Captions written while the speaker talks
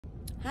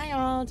Hi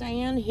all,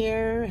 Diane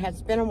here.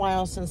 It's been a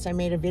while since I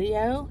made a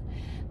video.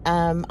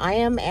 I'm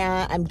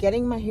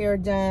getting my hair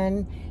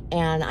done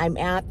and I'm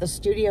at the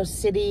Studio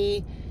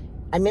City.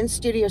 I'm in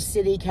Studio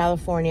City,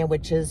 California,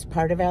 which is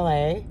part of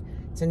LA.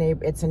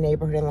 It's a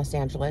neighborhood in Los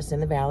Angeles in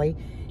the Valley.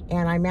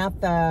 And I'm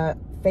at the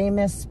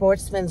famous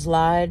Sportsman's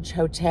Lodge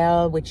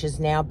Hotel, which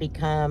has now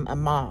become a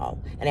mall,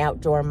 an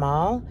outdoor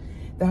mall.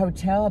 The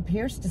hotel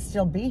appears to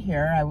still be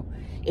here.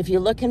 If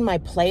you look in my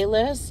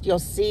playlist, you'll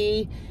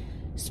see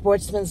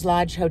Sportsman's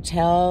Lodge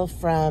Hotel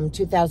from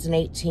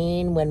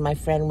 2018 when my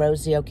friend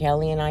Rosie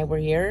O'Kelly and I were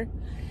here,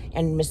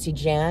 and Missy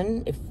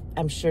Jen.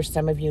 I'm sure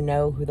some of you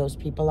know who those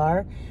people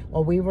are.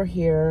 Well, we were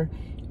here,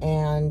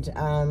 and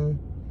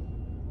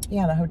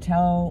yeah, the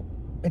hotel,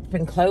 it's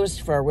been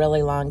closed for a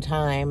really long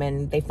time,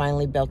 and they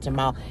finally built a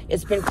mall.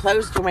 It's been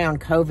closed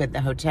around COVID,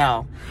 the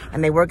hotel,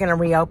 and they were going to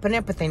reopen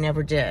it, but they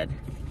never did.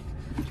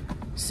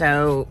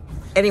 So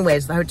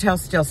anyways, the hotel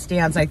still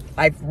stands.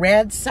 I've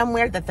read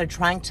somewhere that they're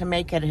trying to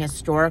make it a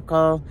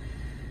historical,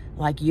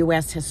 like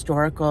U.S.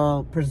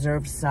 historical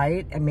preserved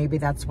site, and maybe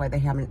that's why they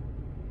haven't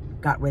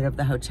got rid of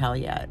the hotel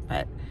yet.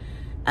 But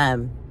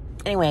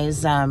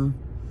anyways,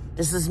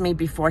 this is me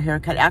before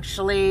haircut.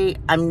 Actually,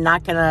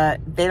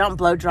 they don't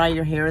blow dry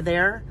your hair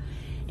there,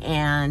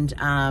 and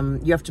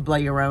you have to blow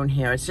your own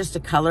hair. It's just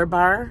a color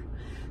bar.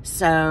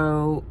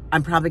 So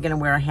I'm probably going to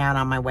wear a hat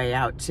on my way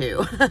out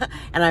too.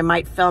 And I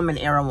might film an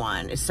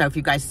Erewhon. So if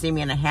you guys see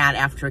me in a hat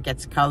after it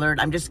gets colored,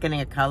 I'm just getting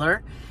a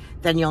color,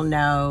 then you'll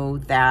know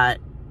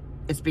that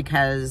it's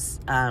because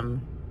I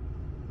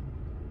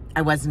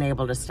wasn't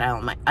able to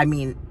style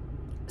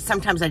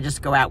sometimes I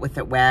just go out with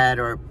it wet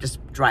or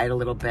just dry it a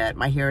little bit.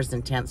 My hair is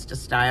intense to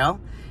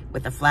style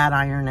with a flat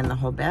iron and the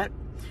whole bit.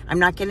 I'm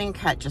not getting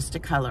cut, just a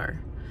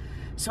color.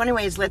 So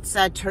anyways, let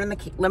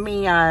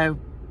me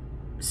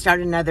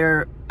start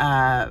another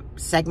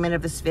segment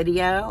of this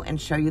video and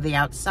show you the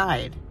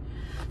outside.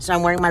 So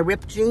I'm wearing my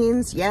ripped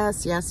jeans.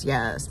 Yes,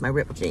 my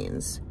ripped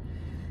jeans,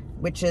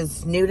 which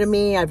is new to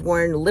me. I've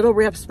worn little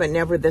rips, but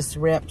never this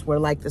ripped where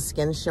like the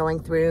skin's showing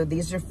through.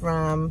 These are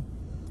from,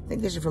 I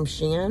think these are from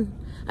Shein.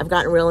 I've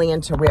gotten really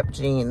into ripped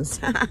jeans.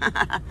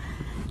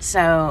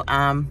 So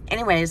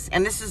anyways,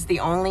 and this is the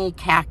only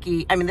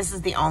this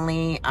is the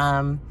only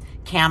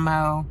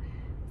camo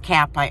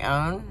cap I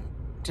own.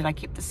 Did I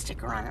keep the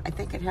sticker on it? I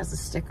think it has a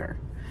sticker.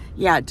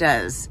 Yeah, it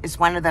does. It's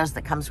one of those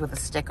that comes with a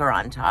sticker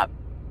on top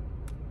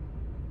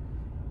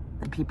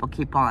that people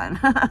keep on.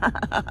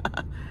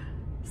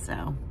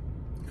 So,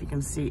 if you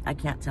can see, I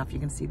can't tell if you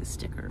can see the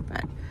sticker,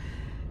 but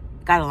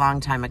got a long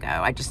time ago.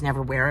 I just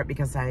never wear it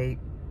because I'm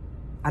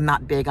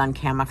not big on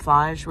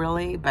camouflage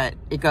really, but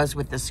it goes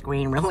with the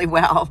screen really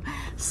well.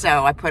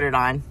 So I put it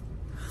on.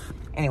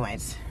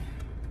 Anyways.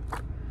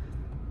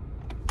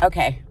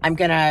 Okay, I'm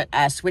gonna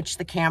switch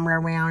the camera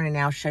around and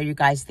now show you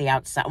guys the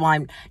outside. Well,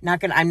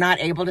 I'm not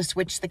able to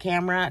switch the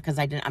camera because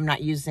I'm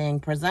not using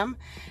Prism,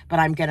 but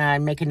I'm gonna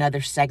make another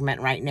segment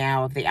right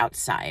now of the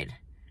outside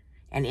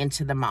and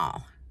into the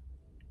mall.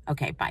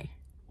 Okay, bye.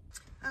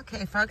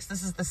 Okay, folks,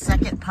 this is the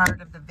second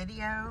part of the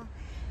video.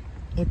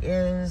 It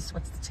is,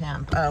 what's the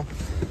temp? Oh,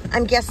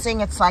 I'm guessing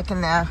it's like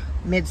in the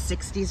mid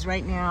 60s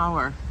right now,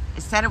 or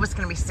it said it was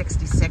gonna be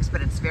 66,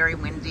 but it's very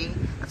windy.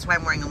 That's why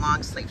I'm wearing a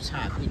long sleeve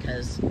top,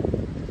 because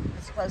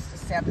it's close to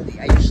 70.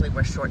 I usually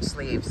wear short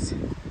sleeves.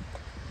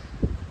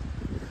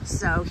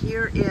 So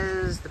here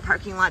is the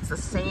parking lot. It's the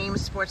same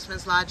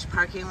Sportsman's Lodge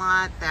parking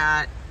lot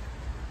that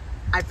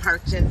I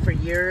parked in for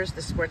years.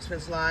 The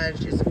Sportsman's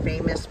Lodge is a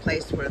famous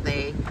place where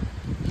they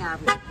have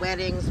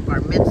weddings, bar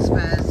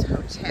mitzvahs,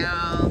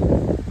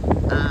 hotel.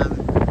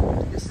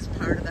 This is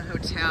part of the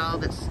hotel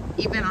that's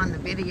even on the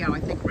video I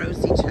think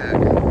Rosie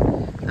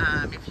took.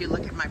 If you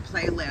look at my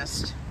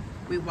playlist,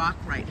 we walk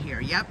right here.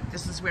 Yep,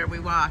 this is where we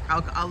walk.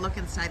 I'll look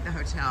inside the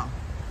hotel.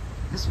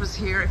 This was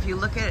here. If you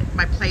look at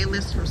my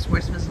playlist from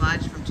Sportsman's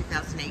Lodge from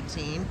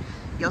 2018,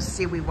 you'll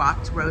see we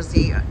walked,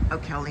 Rosie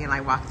O'Kelly and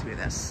I walked through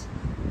this.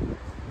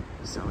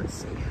 So let's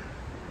see.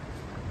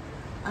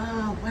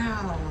 Oh,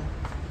 wow.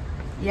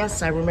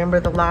 Yes, I remember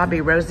the lobby.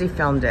 Rosie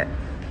filmed it.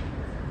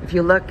 If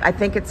you look, I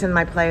think it's in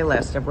my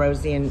playlist of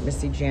Rosie and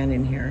Missy Jen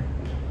in here.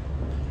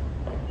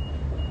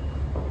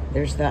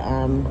 There's the,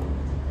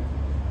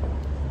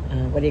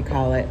 what do you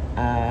call it?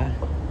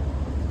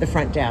 The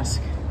front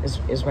desk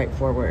is right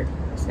forward.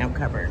 It's now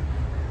covered.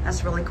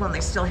 That's really cool. And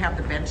they still have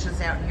the benches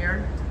out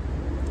here.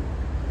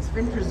 It's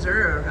been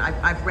preserved.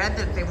 I've read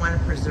that they want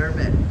to preserve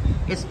it.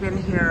 It's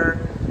been here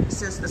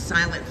since the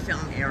silent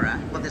film era.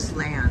 Well, this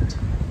land.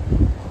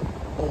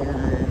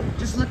 And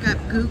just look up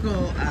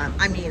Google,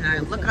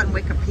 look on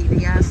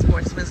Wikipedia,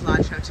 Sportsman's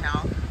Lodge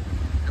Hotel,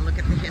 and look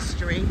at the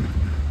history.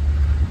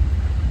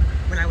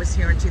 When I was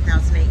here in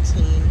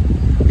 2018,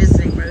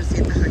 visiting Rosie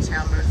at the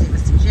hotel, Rosie and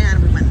Mr.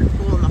 Jen, we went in the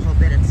pool and the whole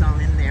bit, it's all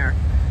in there.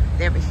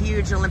 They have a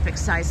huge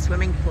Olympic-sized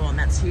swimming pool, and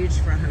that's huge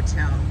for a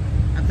hotel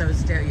of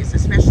those days,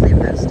 especially of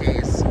those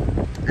days.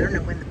 I don't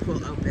know when the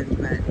pool opened,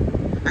 but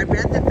I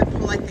read that the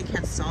pool, I think,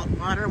 had salt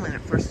water when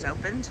it first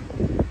opened.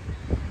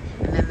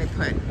 And then they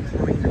put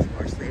chlorine, of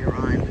course, later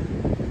on.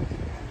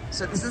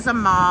 So this is a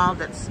mall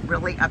that's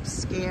really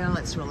upscale.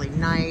 It's really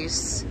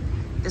nice.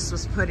 This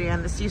was put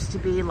in, this used to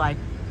be like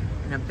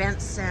an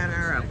event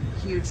center, a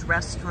huge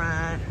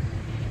restaurant.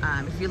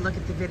 If you look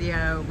at the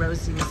video,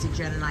 Rosie, Missy,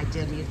 Jen, and I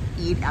did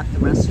eat at the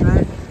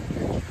restaurant.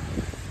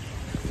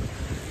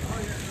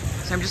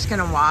 So I'm just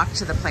gonna walk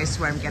to the place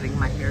where I'm getting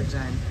my hair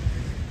done.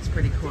 It's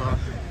pretty cool.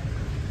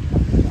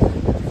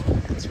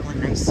 It's really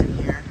nice in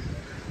here.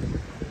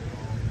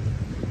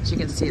 As you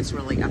can see, it's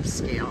really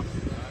upscale.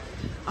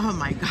 Oh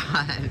my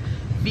God,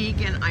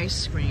 vegan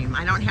ice cream.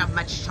 I don't have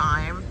much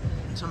time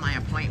till my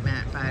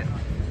appointment, but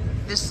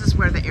this is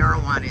where the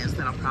Erewhon is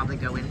that I'll probably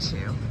go into.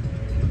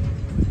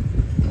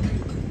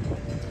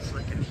 Just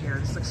look in here,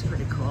 this looks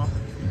pretty cool.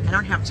 I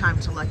don't have time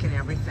to look at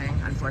everything,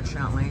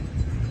 unfortunately.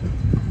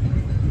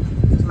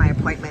 My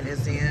appointment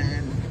is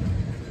in,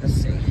 let's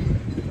see,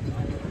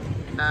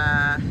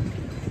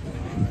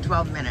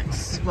 12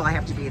 minutes. Well, I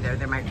have to be there,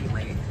 they might be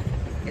late.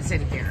 It's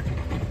in here.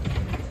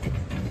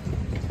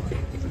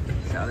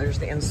 So there's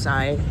the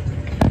inside.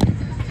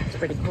 It's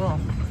pretty cool.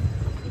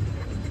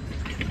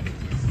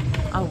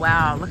 Oh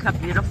wow, look how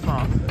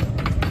beautiful.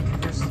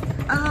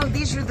 Oh,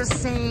 these are the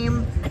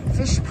same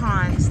fish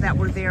ponds that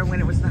were there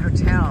when it was the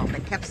hotel. They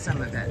kept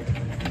some of it.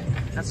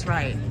 That's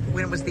right.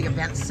 When it was the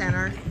event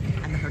center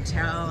and the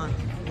hotel,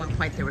 at one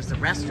point there was a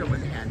restaurant where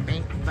they had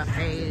bank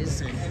buffets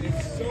and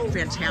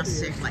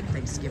fantastic like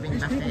Thanksgiving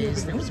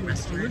buffets. There was a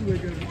restaurant.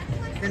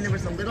 Then there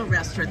was a little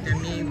restaurant that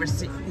me,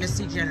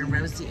 Missy, Jen, and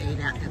Rosie ate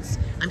at that's,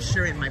 I'm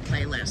sure, in my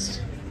playlist.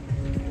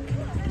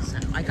 So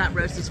I got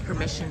Rosie's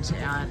permission to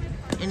add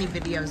any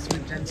videos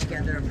we've done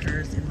together of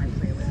hers in my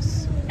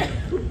playlist.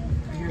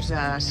 Here's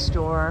a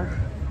store,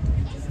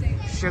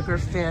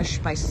 Sugarfish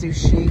by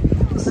Sushi.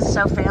 This is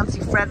so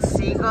fancy. Fred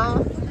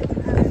Siegel.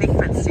 I think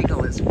Fred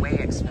Siegel is way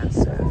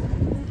expensive.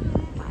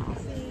 Wow.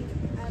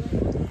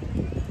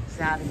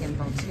 Zadig and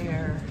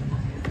Voltaire.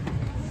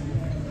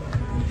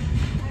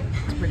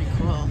 It's pretty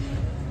cool.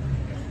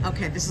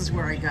 Okay, this is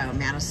where I go,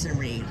 Madison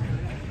Reed.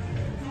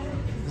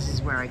 This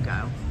is where I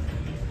go.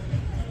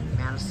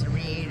 Madison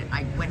Reed.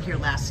 I went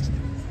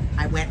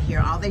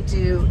here, all they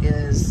do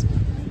is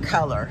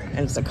color, and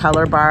it's a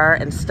color bar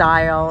and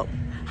style,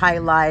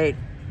 highlight.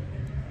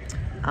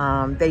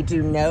 They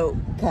do note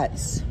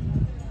cuts.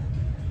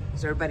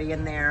 Is everybody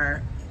in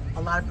there?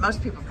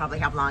 Most people probably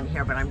have long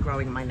hair, but I'm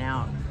growing mine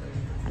out.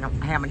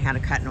 I haven't had a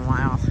cut in a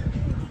while.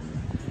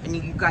 And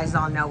you guys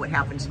all know what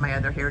happened to my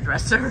other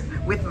hairdresser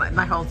with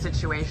my whole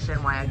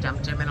situation, why I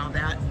dumped him and all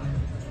that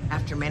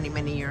after many,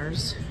 many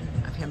years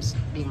of him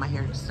being my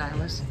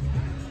hairstylist.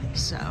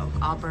 So,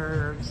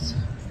 Allbirds,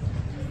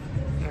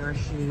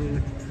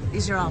 Parachute,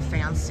 these are all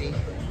fancy.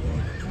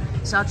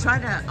 So I'll try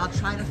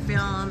to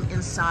film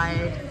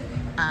inside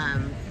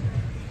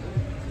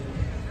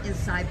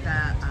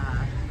the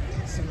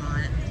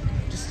salon,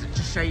 just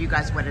to show you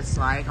guys what it's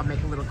like. I'll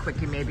make a little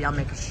quickie, maybe I'll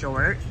make a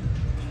short.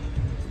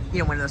 You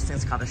know, one of those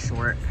things called a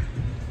short.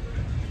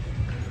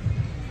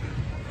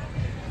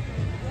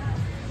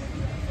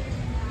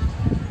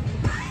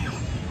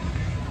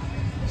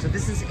 So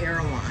this is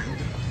Erewhon.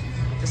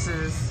 This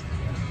is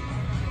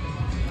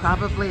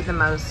probably the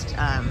most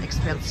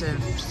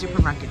expensive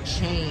supermarket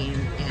chain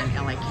in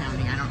LA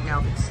County. I don't know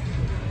if it's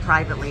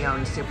privately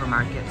owned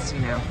supermarkets, you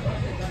know.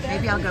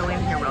 Maybe I'll go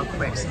in here real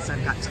quick since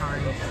I've got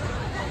time.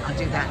 I'll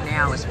do that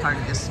now as part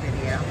of this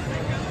video.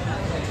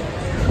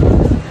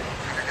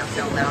 I don't know if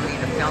they'll allow me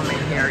to film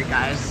in here,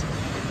 guys.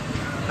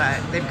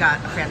 But they've got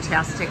a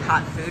fantastic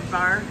hot food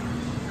bar.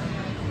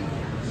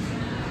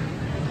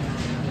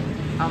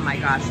 Oh my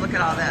gosh, look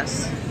at all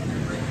this.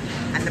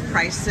 And the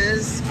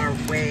prices are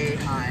way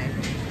high.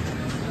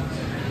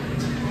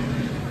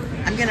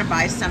 I'm gonna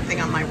buy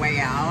something on my way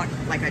out,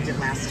 like I did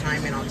last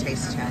time, and I'll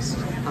taste test.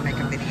 I'll make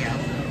a video.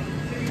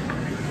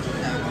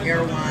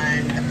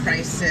 Erewhon, the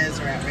prices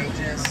are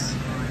outrageous.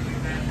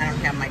 I don't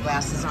have my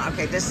glasses on.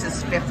 Okay, this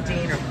is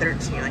 15 or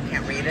 13, I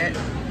can't read it.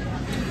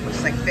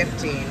 Looks like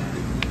 15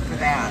 for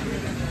that.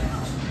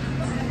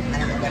 I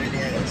don't know what it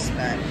is,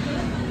 but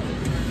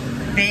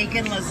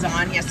vegan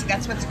lasagna. So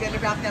that's what's good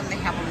about them. They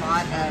have a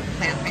lot of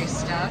plant-based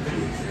stuff.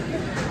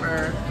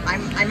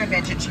 I'm a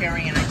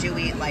vegetarian. I do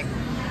eat like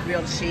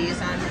real cheese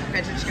on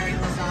vegetarian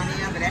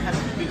lasagna, but it has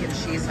vegan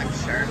cheese, I'm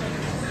sure.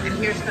 And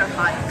here's their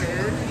hot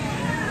food,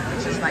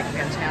 which is like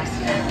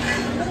fantastic.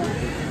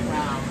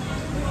 Wow.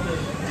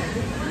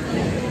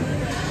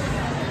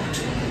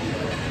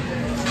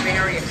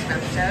 Very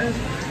expensive.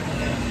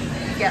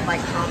 You get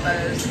like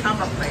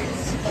combo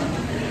plates.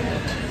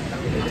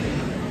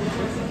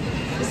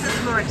 This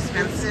is more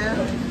expensive.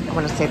 I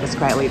want to say this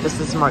quietly. This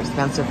is more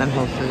expensive than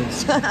Whole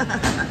Foods.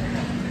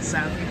 So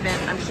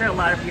I'm sure a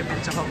lot of you have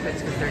been to Whole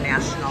Foods because they're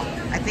national.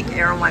 I think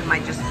Erewhon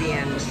might just be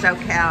in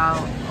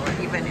SoCal or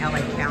even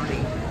LA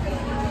County.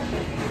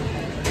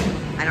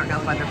 I don't know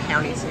if other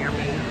counties near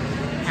me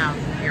have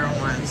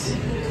Erewhons.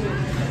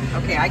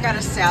 Okay, I got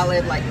a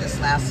salad like this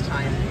last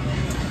time.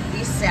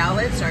 These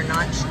salads are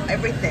not,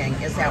 everything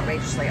is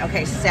outrageously.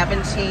 Okay,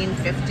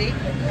 $17.50.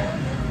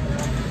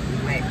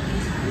 Wait.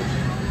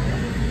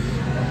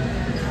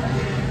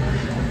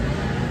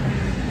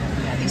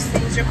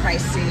 things are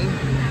pricey.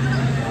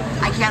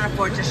 I can't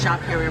afford to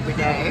shop here every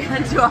day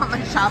and do all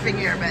my shopping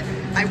here, but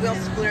I will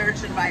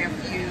splurge and buy a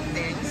few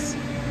things.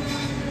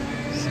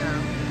 So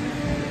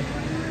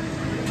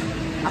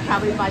I'll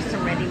probably buy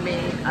some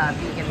ready-made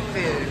vegan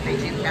food. They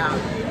do have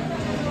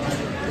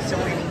some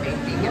ready-made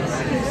vegan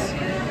foods,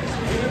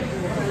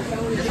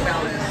 as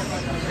well as,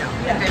 you know,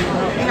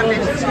 they have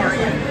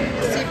vegetarian.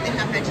 Let's see if they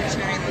have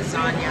vegetarian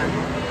lasagna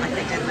like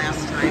they did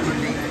last time, or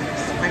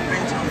my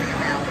friend told me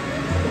about.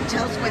 It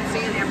tells what's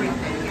in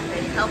everything.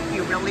 They help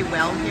you really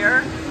well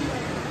here.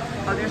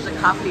 Oh, there's a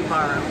coffee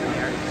bar over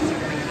there. See if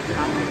they make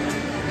coffee.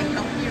 They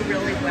help you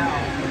really well.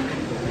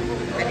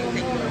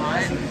 Anything you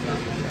want.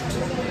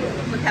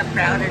 Look how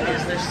crowded it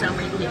is. There's so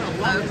many people,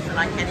 folks, and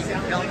I can't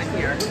even film it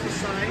here. I can't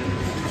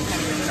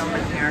even film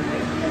it here.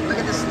 Look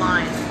at this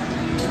line.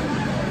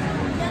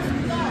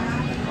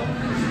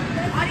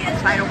 I'll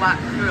try to walk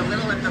through a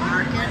little at the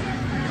market.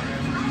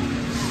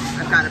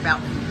 I've got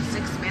about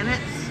 6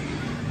 minutes.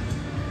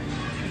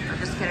 I'm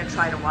just going to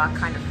try to walk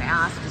kind of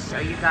fast to show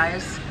you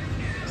guys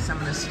some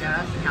of the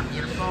stuff and how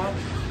beautiful.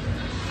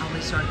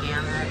 Always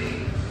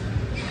organic.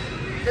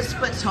 This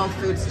puts Whole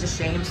Foods to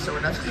shame,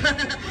 sort of.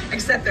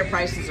 Except their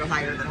prices are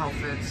higher than Whole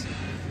Foods.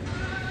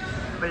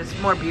 But it's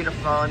more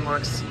beautiful and more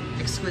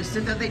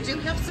exclusive. Though they do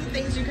have some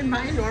things you can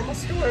buy in normal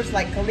stores,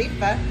 like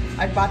Khalifa.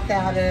 I bought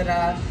that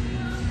at,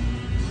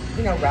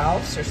 you know,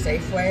 Ralph's or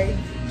Safeway.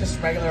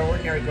 Just regular,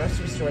 ordinary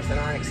grocery stores that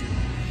aren't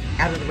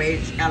out of the way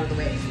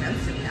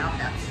expensive without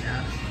that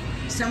stuff.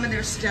 Some of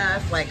their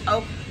stuff, like,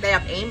 oh, they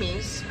have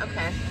Amy's.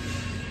 Okay.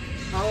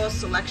 Whole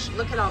selection.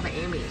 Look at all the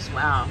Amy's.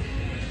 Wow.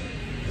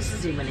 This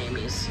is even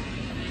Amy's.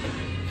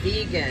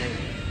 Vegan.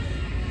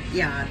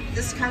 Yeah,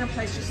 this kind of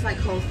place, just like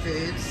Whole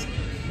Foods,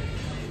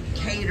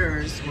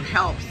 caters or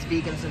helps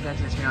vegans and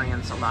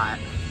vegetarians a lot.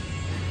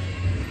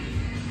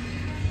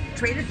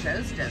 Trader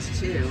Joe's does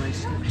too,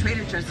 and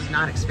Trader Joe's is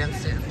not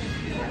expensive.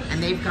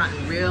 And they've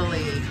gotten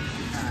really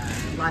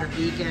a lot of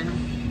vegan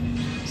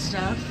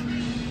stuff.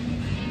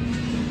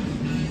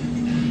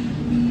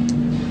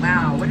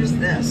 Wow, what is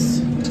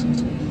this?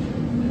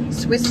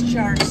 Swiss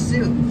chard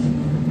soup.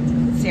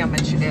 Let's see how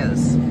much it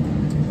is.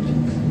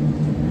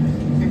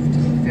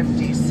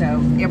 $50.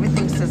 So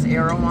everything says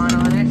Erewhon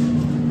on it.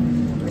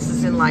 This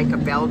is in like a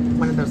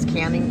one of those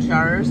canning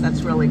jars.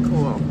 That's really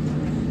cool.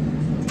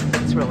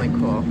 That's really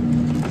cool.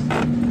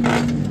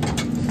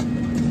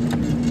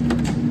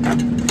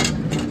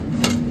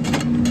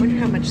 Wonder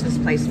how much this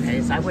place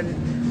pays. I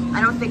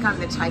don't think I'm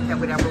the type that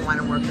would ever want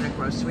to work in a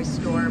grocery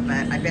store,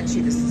 but I bet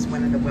you this is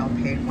one of the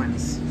well-paid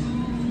ones.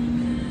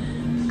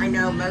 I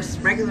know most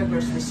regular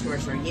grocery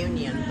stores are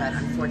union, but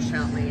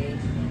unfortunately,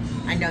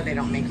 I know they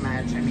don't make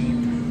much. I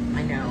mean,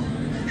 I know.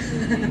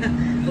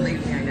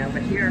 Believe me, I know.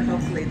 But here,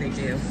 hopefully they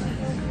do.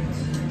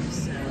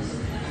 So,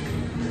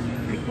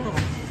 pretty cool.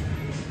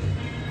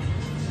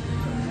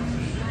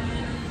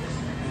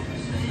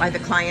 By the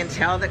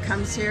clientele that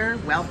comes here,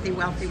 wealthy,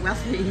 wealthy,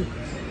 wealthy.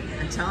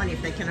 I'm telling you,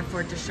 if they can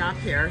afford to shop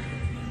here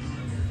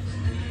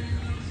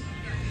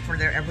for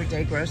their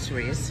everyday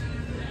groceries.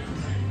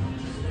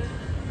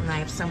 And I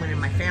have someone in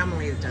my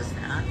family that does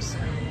that, so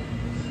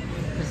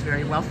who's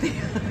very wealthy,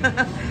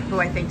 who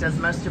I think does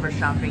most of her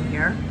shopping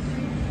here,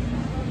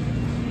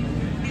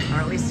 or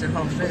at least at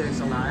Whole Foods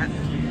a lot.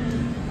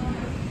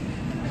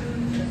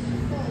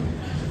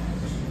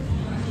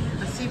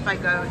 Let's see if I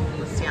go,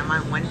 let's see, I'm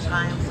on 1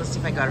 time, let's see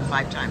if I go to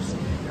 5 times.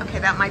 Okay,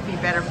 that might be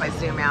better if I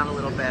zoom out a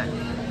little bit.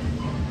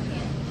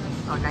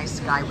 Oh, nice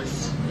guy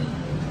was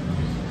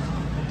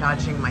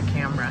dodging my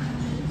camera.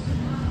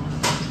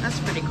 That's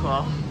pretty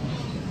cool.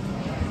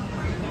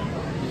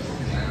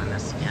 On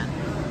this again.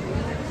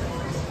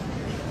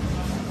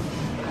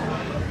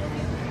 Okay.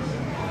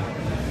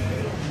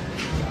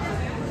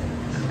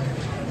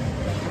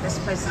 This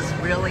place is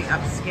really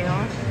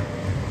upscale.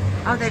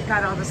 Oh, they've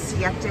got all the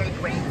Siete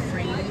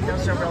grain-free.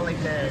 Those are really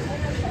good.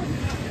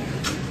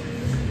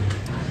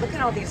 Look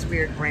at all these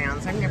weird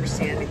brands. I've never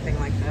seen anything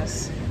like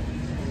this.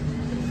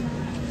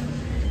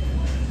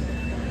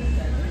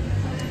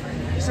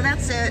 So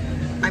that's it.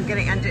 I'm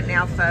gonna end it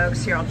now,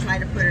 folks. Here, I'll try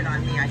to put it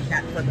on me. I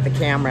can't flip the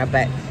camera,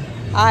 but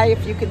hi,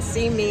 if you can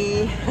see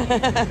me.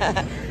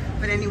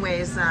 But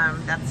anyways,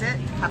 that's it.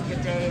 Have a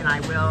good day, and I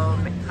will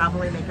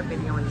probably make a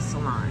video in the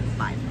salon.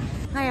 Bye.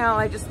 Hi all,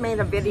 I just made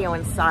a video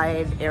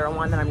inside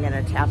Erewhon that I'm gonna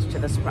attach to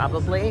this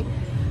probably.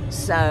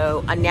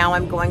 So now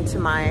I'm going to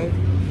my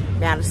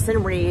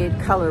Madison Reed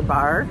color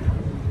bar,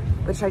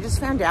 which I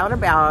just found out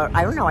about.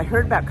 I don't know, I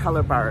heard about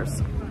color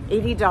bars.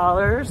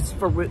 $80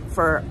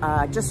 for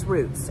just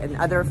roots, and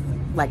other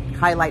like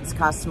highlights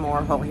cost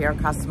more, whole hair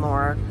costs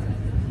more.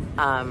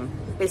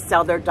 They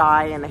sell their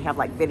dye and they have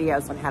like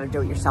videos on how to do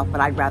it yourself, but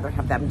I'd rather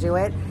have them do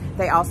it.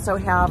 They also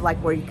have like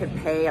where you could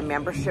pay a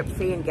membership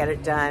fee and get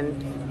it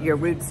done, your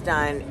roots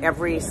done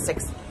every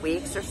 6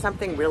 weeks or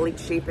something, really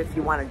cheap if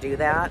you want to do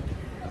that.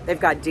 They've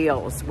got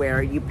deals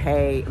where you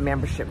pay a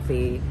membership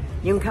fee.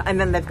 You can, and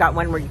then they've got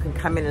one where you can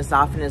come in as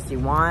often as you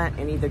want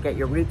and either get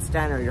your roots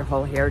done or your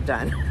whole hair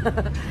done.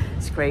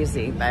 It's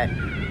crazy, but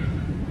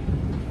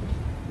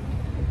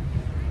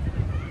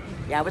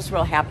Yeah, I was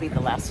real happy the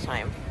last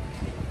time.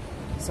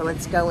 So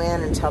let's go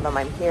in and tell them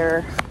I'm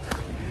here.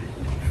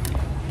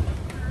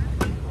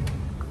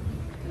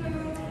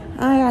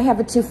 Hi, I have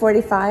a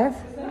 245.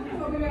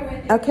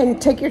 Okay,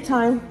 take your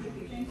time.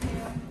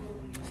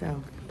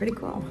 So, pretty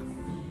cool.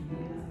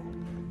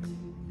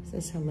 It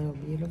says hello,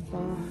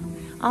 beautiful.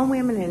 All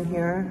women in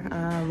here,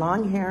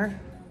 long hair.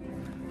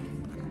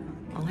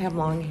 I'll have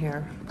long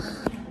hair.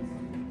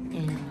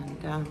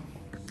 And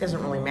it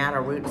doesn't really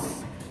matter,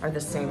 roots are the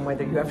same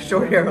whether you have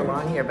short hair or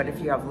long hair, but if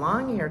you have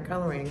long hair,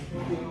 coloring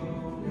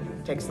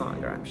takes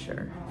longer, I'm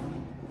sure.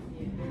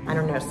 I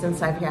don't know,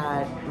 since I've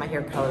had my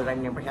hair colored, I've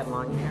never had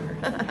long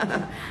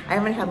hair. I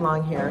haven't had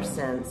long hair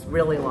since,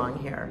 really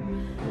long hair,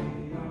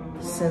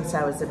 since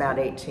I was about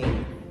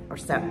 18 or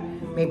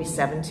maybe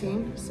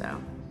 17,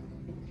 so.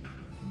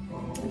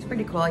 It's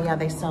pretty cool. Yeah,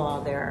 they sell all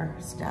their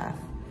stuff,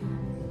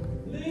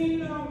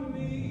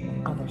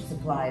 all their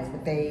supplies,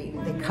 but they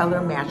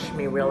color match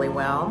me really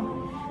well.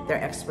 They're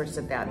experts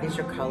at that. These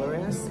are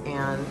colorists,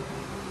 and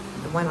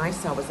the one I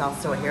saw was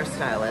also a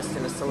hairstylist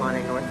in a salon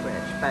in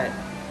Northridge, but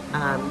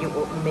you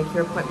make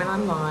your appointment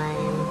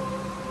online.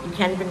 You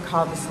can't even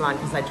call the salon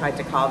because I tried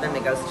to call them.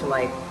 It goes to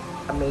like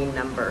a main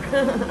number.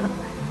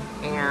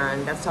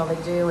 And that's all they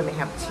do, and they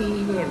have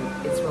tea,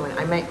 and it's really,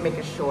 I might make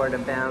a short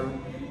of them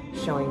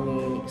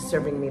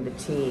serving me the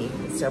tea.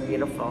 It's so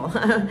beautiful.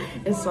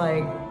 It's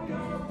like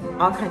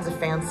all kinds of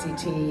fancy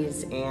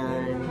teas,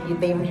 and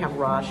they even have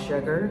raw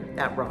sugar,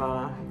 that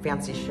raw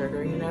fancy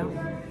sugar, you know.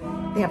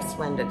 They have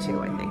Splenda too,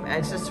 I think.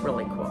 It's just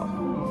really cool.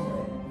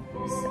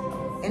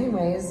 So,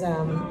 anyways,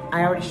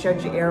 I already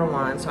showed you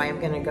Erewhon, so I am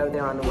gonna go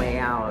there on the way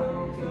out.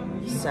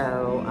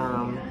 So,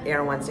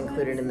 Erewhon's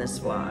included in this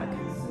vlog.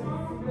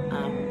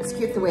 It's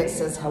cute the way it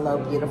says hello,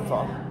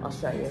 beautiful. I'll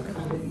show you.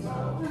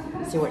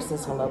 See where it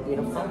says hello,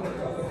 beautiful?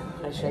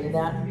 Can I show you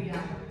that?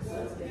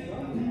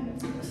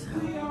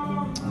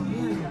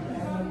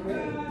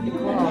 Pretty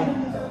cool.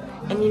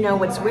 And you know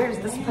what's weird is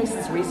this place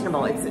is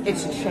reasonable.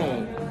 It's a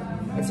chain.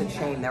 It's a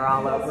chain. They're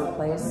all over the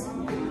place.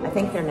 I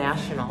think they're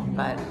national,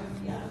 but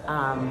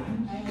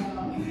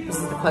this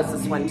is the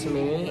closest one to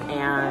me,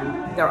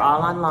 and they're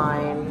all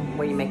online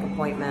where you make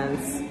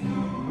appointments.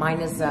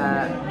 Mine is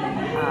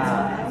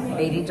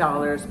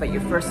 $80, but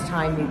your first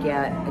time you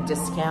get a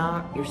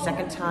discount. Your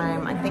second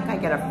time, I think I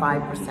get a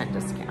 5%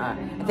 discount.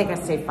 I think I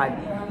saved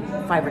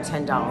 $5 or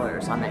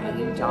 $10 on that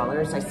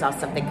 $80. I saw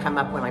something come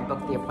up when I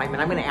booked the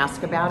appointment. I'm gonna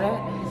ask about it,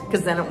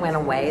 because then it went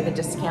away, the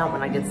discount,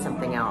 when I did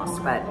something else.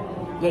 But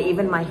yeah,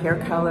 even my hair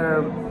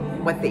color,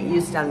 what they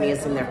used on me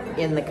is in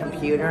the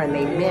computer, and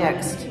they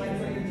mixed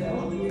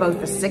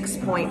both a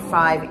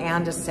 6.5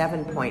 and a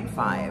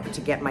 7.5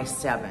 to get my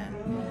 7.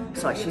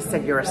 So she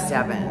said, you're a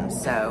 7,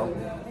 so,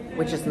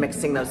 which is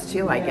mixing those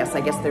two, I guess. I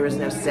guess there is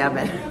no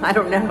 7, I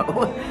don't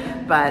know.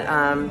 But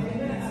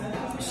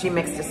she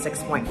mixed a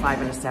 6.5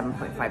 and a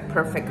 7.5,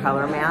 perfect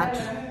color match.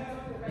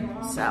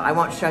 So I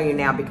won't show you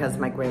now because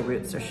my gray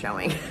roots are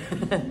showing.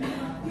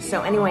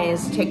 So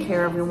anyways, take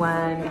care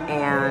everyone,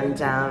 and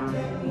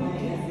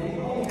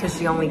because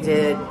she only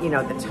did, you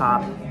know, the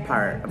top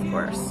part, of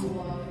course.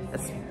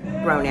 It's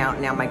grown out,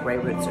 now my gray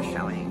roots are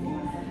showing.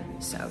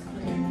 So,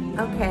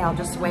 okay, I'll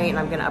just wait, and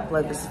I'm gonna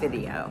upload this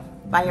video.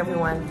 Bye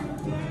everyone.